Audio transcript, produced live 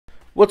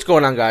What's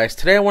going on, guys?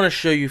 Today I want to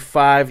show you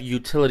 5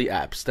 utility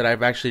apps that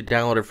I've actually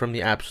downloaded from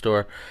the App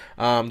Store.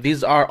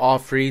 These are all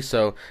free,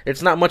 so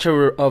it's not much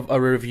of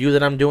a review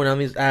that I'm doing on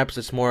these apps.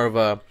 It's more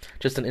of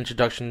just an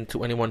introduction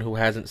to anyone who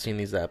hasn't seen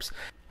these apps.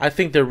 I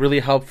think they're really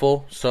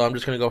helpful, so I'm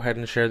just going to go ahead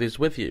and share these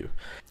with you.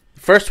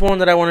 The first one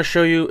that I want to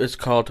show you is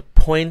called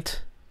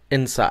Point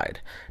Inside.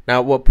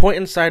 Now, what Point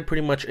Inside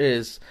pretty much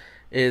is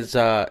it's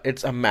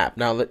a map.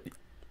 Now,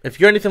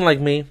 if you're anything like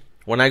me,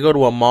 when I go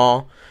to a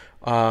mall,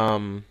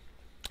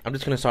 I'm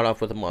just going to start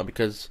off with a mall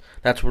because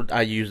that's what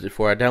I used it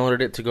for. I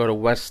downloaded it to go to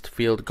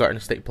Westfield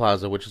Garden State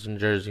Plaza, which is in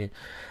Jersey.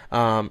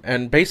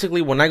 And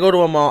basically, when I go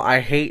to a mall,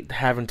 I hate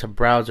having to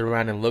browse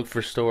around and look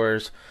for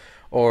stores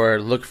or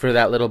look for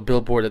that little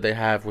billboard that they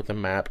have with a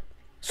map.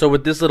 So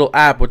with this little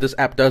app, what this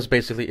app does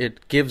basically,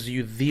 it gives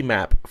you the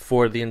map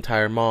for the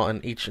entire mall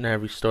and each and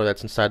every store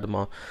that's inside the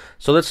mall.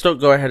 So let's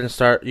go ahead and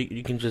start.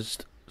 You can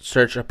just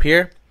search up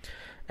here.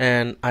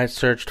 And I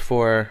searched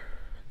for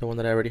the one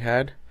that I already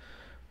had.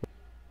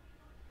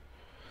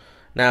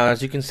 Now,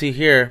 as you can see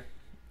here,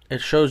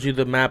 it shows you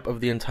the map of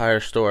the entire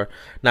store.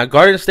 Now,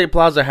 Garden State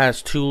Plaza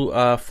has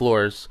 2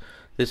 floors.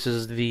 This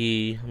is let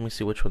me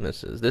see which one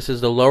this is. This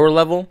is the lower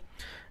level,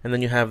 and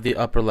then you have the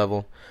upper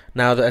level.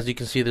 Now, as you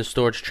can see, the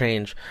storage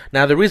change.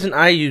 Now, the reason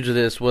I used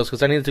this was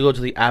because I needed to go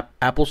to the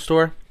Apple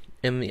store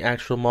in the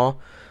actual mall.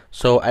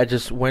 So I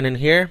just went in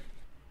here,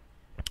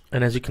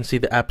 and as you can see,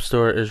 the App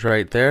Store is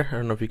right there. I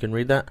don't know if you can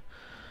read that,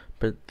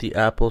 but the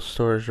Apple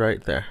Store is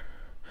right there.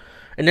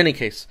 In any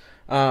case,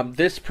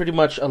 this pretty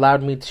much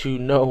allowed me to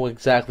know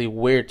exactly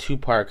where to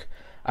park.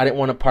 I didn't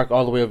want to park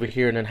all the way over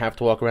here and then have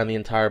to walk around the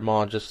entire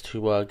mall just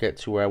to get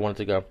to where I wanted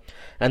to go.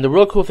 And the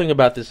real cool thing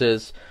about this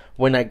is,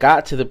 when I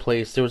got to the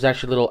place, there was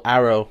actually a little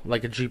arrow,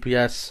 like a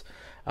GPS,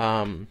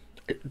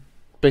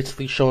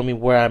 basically showing me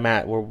where I'm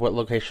at, or what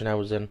location I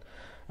was in.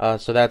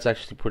 So that's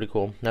actually pretty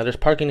cool. Now, there's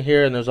parking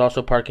here, and there's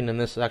also parking in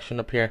this section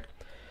up here.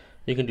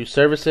 You can do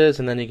services,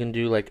 and then you can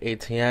do like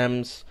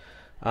ATMs.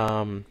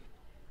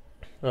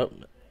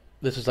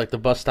 This is like the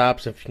bus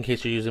stops, in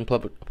case you're using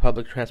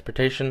public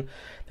transportation.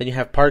 Then you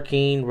have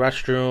parking,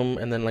 restroom,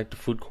 and then like the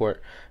food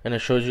court. And it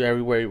shows you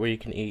everywhere where you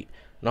can eat.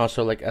 And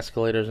also like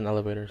escalators and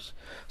elevators.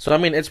 So I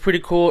mean, it's pretty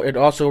cool. It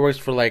also works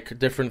for like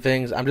different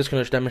things. I'm just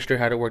going to demonstrate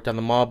how to work down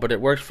the mall. But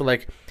it works for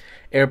like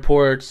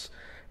airports.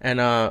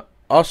 And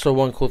also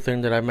one cool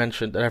thing that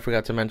I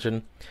forgot to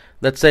mention.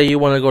 Let's say you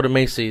want to go to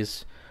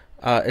Macy's.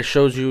 It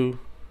shows you,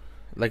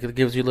 like, it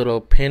gives you a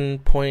little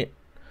pinpoint.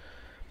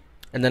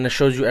 And then it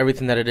shows you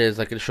everything that it is.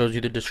 Like, it shows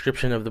you the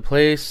description of the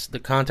place, the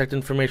contact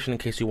information in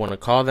case you want to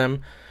call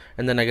them,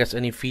 and then I guess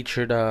any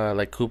featured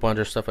like coupons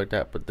or stuff like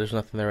that. But there's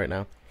nothing there right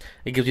now.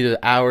 It gives you the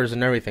hours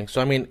and everything. So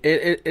I mean,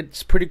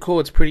 it's pretty cool.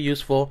 It's pretty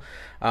useful.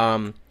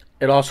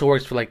 It also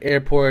works for like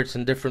airports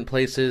and different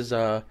places.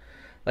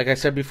 Like I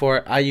said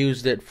before, I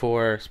used it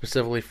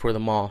specifically for the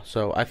mall.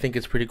 So I think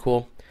it's pretty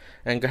cool.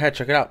 And go ahead,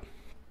 check it out.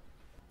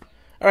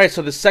 Alright,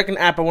 so the second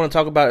app I want to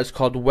talk about is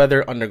called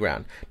Weather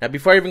Underground. Now,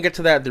 before I even get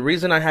to that, the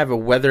reason I have a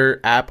weather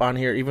app on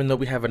here, even though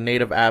we have a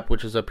native app,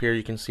 which is up here,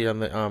 you can see on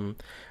the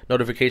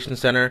notification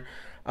center.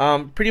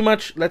 Pretty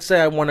much, let's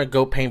say I want to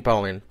go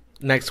paintballing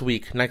next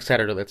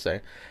Saturday, let's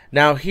say.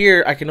 Now,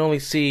 here, I can only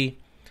see,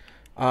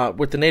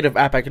 with the native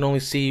app, I can only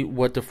see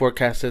what the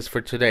forecast is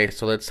for today.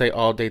 So let's say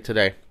all day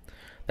today.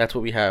 That's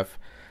what we have.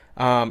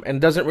 And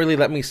it doesn't really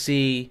let me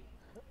see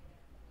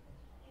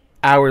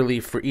hourly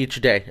for each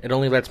day. It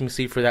only lets me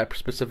see for that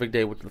specific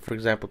day. For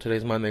example,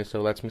 today's Monday, so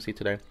it lets me see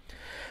today.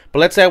 But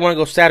let's say I want to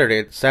go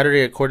Saturday.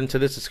 Saturday, according to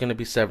this, it's going to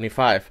be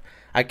 75.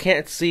 I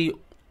can't see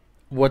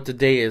what the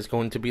day is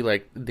going to be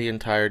like the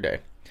entire day.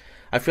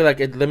 I feel like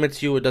it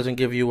limits you. It doesn't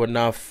give you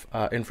enough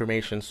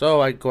information.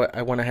 So I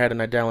went ahead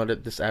and I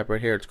downloaded this app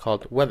right here. It's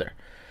called Weather.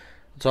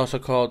 It's also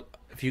called,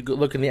 if you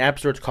look in the App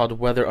Store, it's called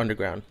Weather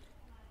Underground.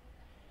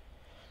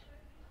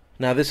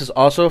 Now, this is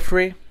also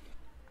free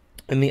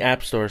in the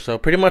App Store. So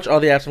pretty much all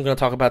the apps I'm going to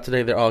talk about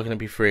today, they're all going to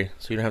be free.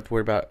 So you don't have to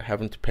worry about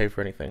having to pay for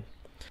anything.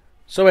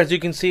 So as you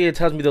can see, it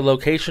tells me the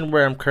location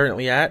where I'm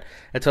currently at.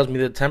 It tells me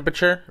the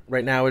temperature.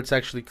 Right now it's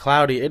actually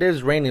cloudy. It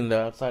is raining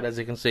though outside, as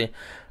you can see.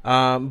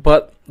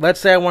 But let's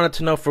say I wanted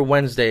to know for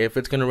Wednesday if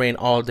it's going to rain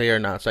all day or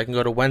not. So I can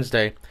go to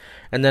Wednesday.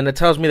 And then it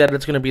tells me that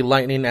it's going to be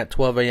lightning at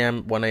 12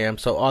 a.m., 1 a.m.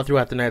 So all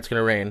throughout the night it's going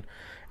to rain.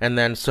 And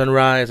then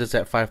sunrise is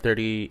at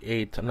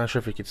 5:38. I'm not sure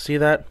if you can see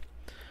that.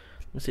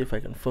 Let me see if I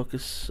can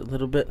focus a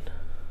little bit.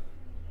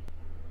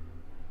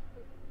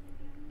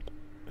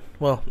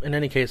 Well, in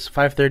any case,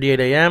 5:38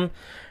 a.m.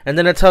 And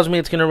then it tells me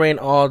it's going to rain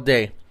all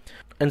day.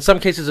 In some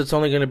cases, it's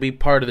only going to be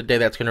part of the day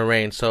that's going to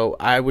rain. So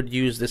I would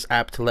use this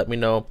app to let me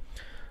know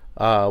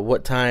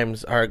what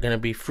times are going to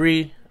be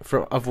free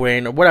of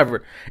rain or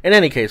whatever. In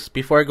any case,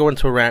 before I go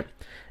into a rant,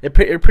 it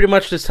pretty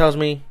much just tells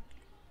me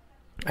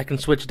I can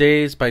switch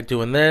days by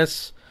doing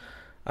this.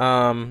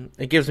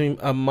 It gives me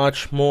a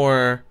much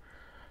more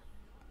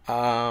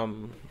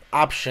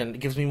option. It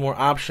gives me more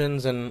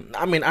options, and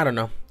I mean, I don't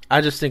know. I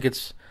just think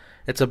it's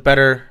a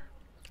better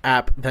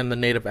app than the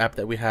native app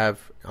that we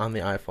have on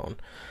the iPhone.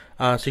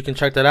 So you can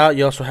check that out.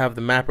 You also have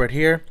the map right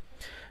here.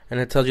 and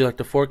it tells you like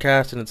the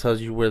forecast, and it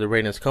tells you where the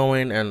rain is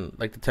going, and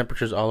like the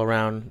temperatures all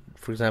around,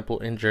 for example,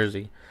 in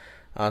Jersey.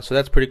 So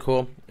that's pretty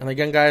cool. And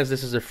again, guys,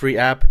 this is a free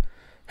app.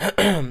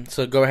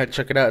 So go ahead and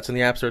check it out. It's in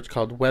the App Store. It's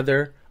called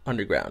Weather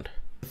Underground.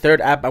 The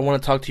third app I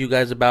want to talk to you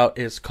guys about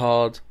is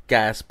called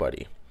Gas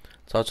Buddy.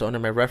 It's also under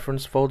my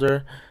reference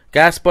folder.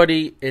 Gas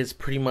Buddy is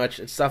pretty much,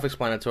 it's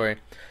self-explanatory.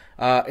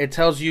 It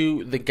tells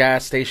you the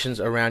gas stations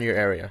around your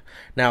area.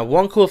 Now,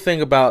 one cool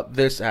thing about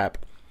this app,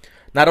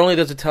 not only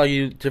does it tell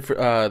you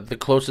the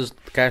closest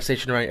gas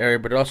station around your area,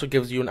 but it also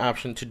gives you an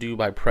option to do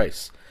by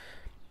price.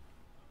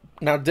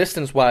 Now,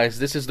 distance-wise,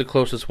 this is the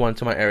closest one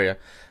to my area.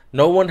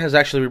 No one has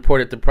actually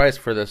reported the price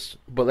for this,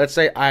 but let's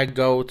say I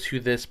go to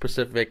this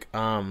specific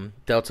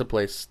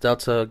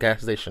Delta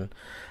gas station.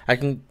 I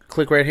can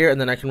click right here,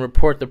 and then I can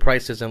report the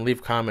prices and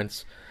leave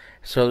comments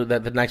so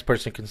that the next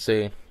person can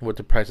see what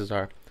the prices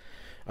are.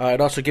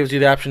 It also gives you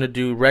the option to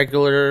do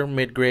regular,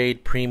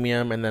 mid-grade,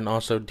 premium, and then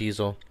also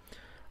diesel.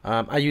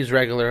 I use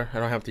regular. I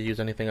don't have to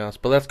use anything else,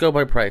 but let's go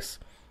by price.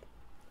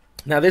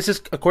 Now, this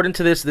is, according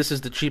to this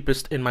is the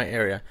cheapest in my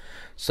area.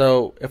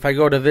 So if I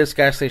go to this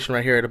gas station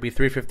right here, it'll be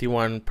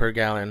 $3.51 per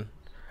gallon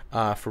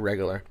for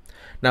regular.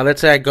 Now,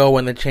 let's say I go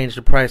and they change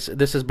the price.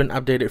 This has been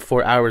updated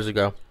 4 hours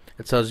ago.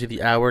 It tells you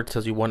the hour. It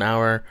tells you 1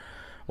 hour,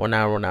 1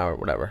 hour, 1 hour,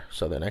 whatever.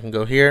 So then I can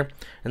go here,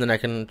 and then I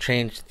can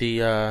change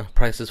the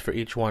prices for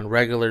each one: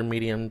 regular,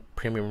 medium,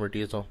 premium, or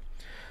diesel.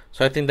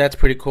 So I think that's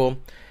pretty cool.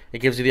 It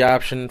gives you the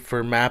option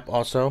for map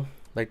also,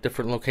 like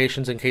different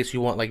locations in case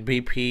you want like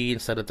BP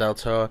instead of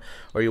Delta,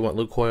 or you want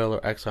Lukoil or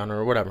Exxon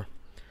or whatever.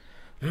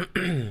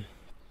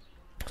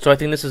 So I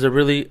think this is a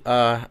really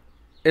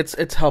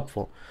it's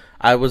helpful.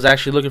 I was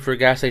actually looking for a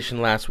gas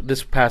station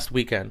this past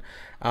weekend,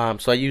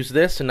 so I used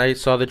this and I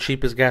saw the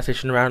cheapest gas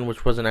station around,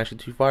 which wasn't actually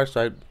too far,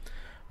 so I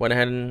went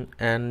ahead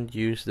and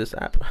used this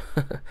app.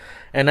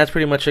 And that's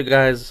pretty much it,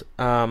 guys.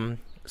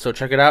 So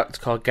check it out. It's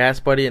called Gas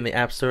Buddy in the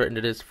App Store, and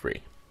it is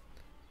free.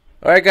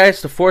 Alright,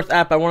 guys, the fourth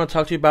app I want to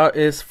talk to you about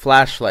is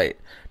Flashlight.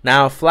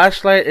 Now,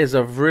 Flashlight is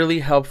a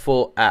really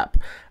helpful app.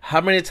 How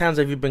many times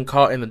have you been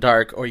caught in the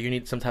dark, or you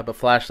need some type of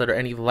flashlight or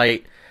any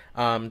light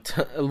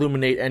to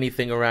illuminate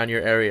anything around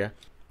your area?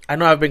 I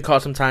know I've been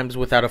caught sometimes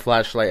without a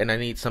flashlight, and I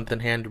need something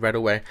handy right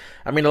away.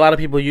 I mean, a lot of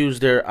people use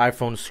their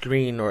iPhone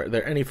screen or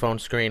their any phone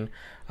screen,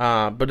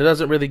 but it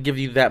doesn't really give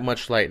you that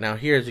much light. Now,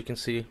 here, as you can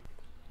see,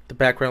 the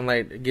background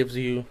light, it gives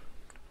you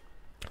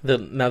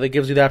that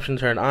gives you the option to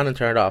turn it on and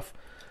turn it off.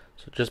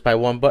 So just by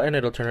one button,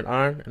 it'll turn it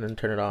on and then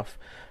turn it off.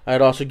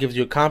 It also gives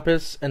you a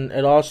compass, and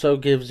it also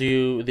gives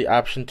you the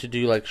option to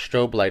do like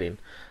strobe lighting.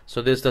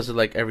 So this does it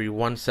like every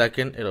 1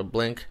 second, it'll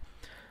blink.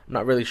 I'm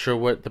not really sure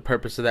what the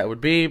purpose of that would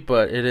be,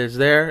 but it is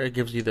there. It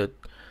gives you the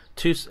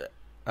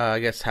I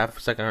guess half a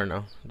second, I don't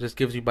know. It just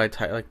gives you by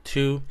type like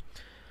 2,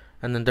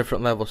 and then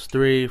different levels,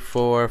 3,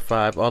 4,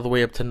 5, all the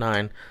way up to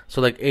 9.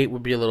 So like 8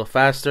 would be a little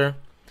faster,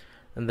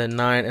 and then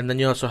 9, and then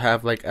you also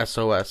have like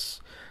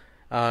SOS.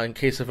 In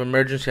case of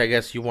emergency, I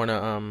guess you want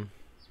to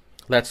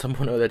let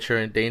someone know that you're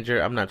in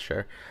danger. I'm not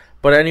sure.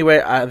 But anyway,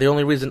 the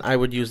only reason I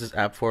would use this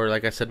app for,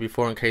 like I said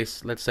before, in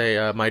case, let's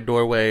say, my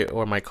doorway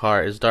or my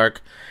car is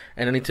dark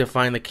and I need to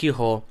find the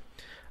keyhole.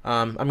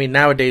 I mean,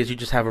 nowadays you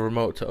just have a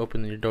remote to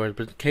open your doors,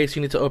 but in case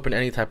you need to open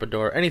any type of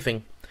door,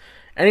 anything,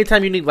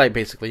 anytime you need light,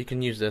 basically, you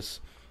can use this.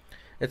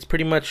 It's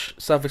pretty much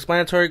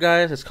self-explanatory,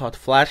 guys. It's called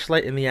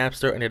Flashlight in the App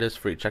Store, and it is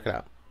free. Check it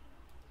out.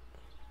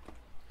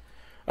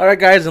 Alright,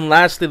 guys, and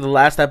lastly, the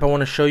last app I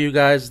want to show you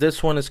guys,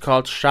 this one is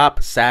called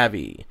Shop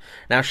Savvy.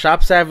 Now,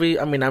 Shop Savvy,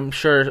 I mean, I'm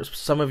sure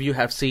some of you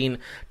have seen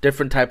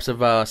different types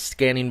of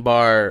scanning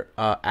bar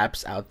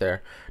apps out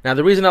there. Now,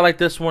 the reason I like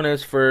this one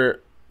is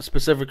for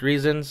specific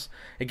reasons.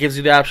 It gives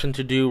you the option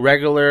to do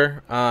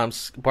regular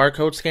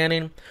barcode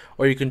scanning,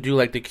 or you can do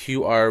like the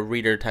QR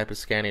reader type of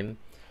scanning.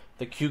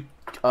 The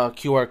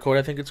QR code,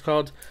 I think it's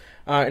called.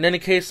 In any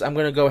case, I'm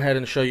going to go ahead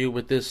and show you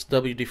with this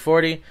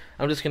WD-40.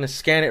 I'm just going to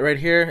scan it right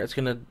here. It's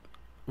going to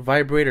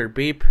vibrate or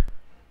beep.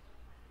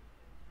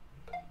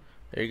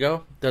 There you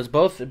go. Does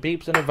both. It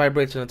beeps and it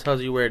vibrates, and it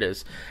tells you where it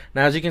is.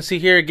 Now, as you can see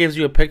here, it gives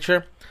you a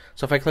picture.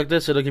 So if I click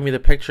this, it'll give me the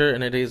picture,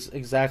 and it is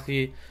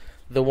exactly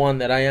the one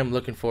that I am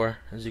looking for,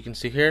 as you can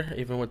see here,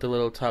 even with the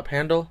little top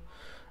handle.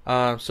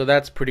 So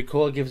that's pretty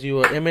cool. It gives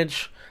you an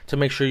image to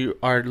make sure you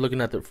are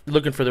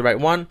looking for the right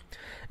one.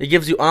 It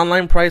gives you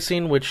online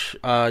pricing, which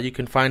you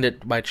can find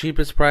it by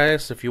cheapest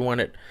price if you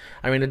want it.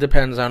 I mean, it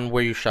depends on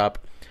where you shop.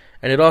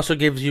 And it also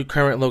gives you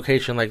current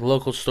location, like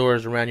local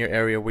stores around your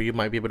area where you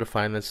might be able to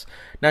find this.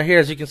 Now here,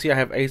 as you can see, I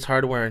have Ace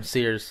Hardware and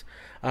Sears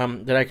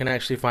that I can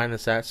actually find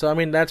this at. So, I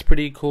mean, that's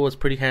pretty cool. It's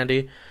pretty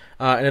handy.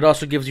 And it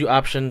also gives you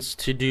options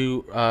to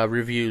do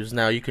reviews.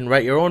 Now, you can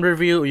write your own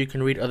review, or you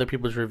can read other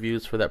people's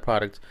reviews for that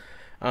product.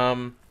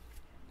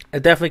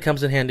 It definitely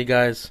comes in handy,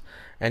 guys.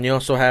 And you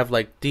also have,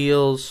 like,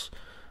 deals.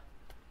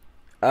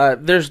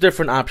 There's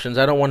different options.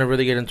 I don't want to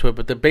really get into it,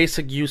 but the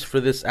basic use for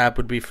this app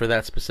would be for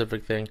that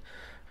specific thing.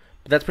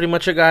 But that's pretty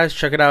much it, guys.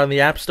 Check it out in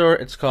the App Store.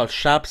 It's called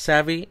Shop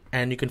Savvy,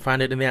 and you can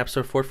find it in the App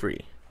Store for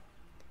free.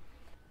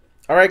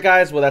 Alright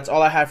guys, well that's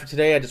all I have for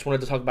today. I just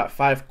wanted to talk about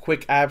 5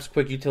 quick apps,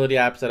 quick utility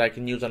apps that I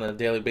can use on a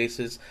daily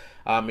basis.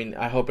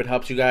 I hope it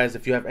helps you guys.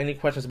 If you have any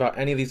questions about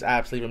any of these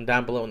apps, leave them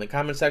down below in the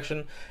comment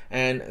section.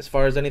 And as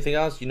far as anything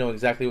else, you know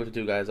exactly what to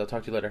do, guys. I'll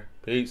talk to you later.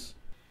 Peace.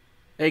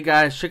 Hey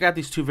guys, check out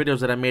these 2 videos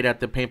that I made at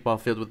the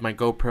paintball field with my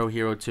GoPro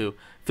Hero 2.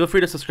 Feel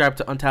free to subscribe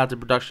to Untalented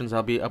Productions.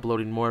 I'll be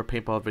uploading more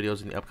paintball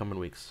videos in the upcoming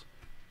weeks.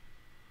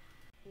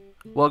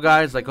 Well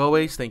guys, like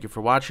always, thank you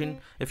for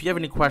watching. If you have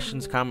any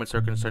questions, comments,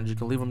 or concerns, you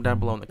can leave them down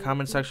below in the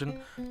comment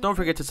section. Don't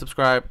forget to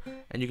subscribe,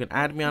 and you can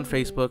add me on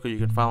Facebook or you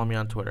can follow me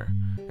on Twitter.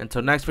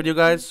 Until next video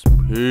guys,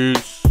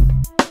 peace.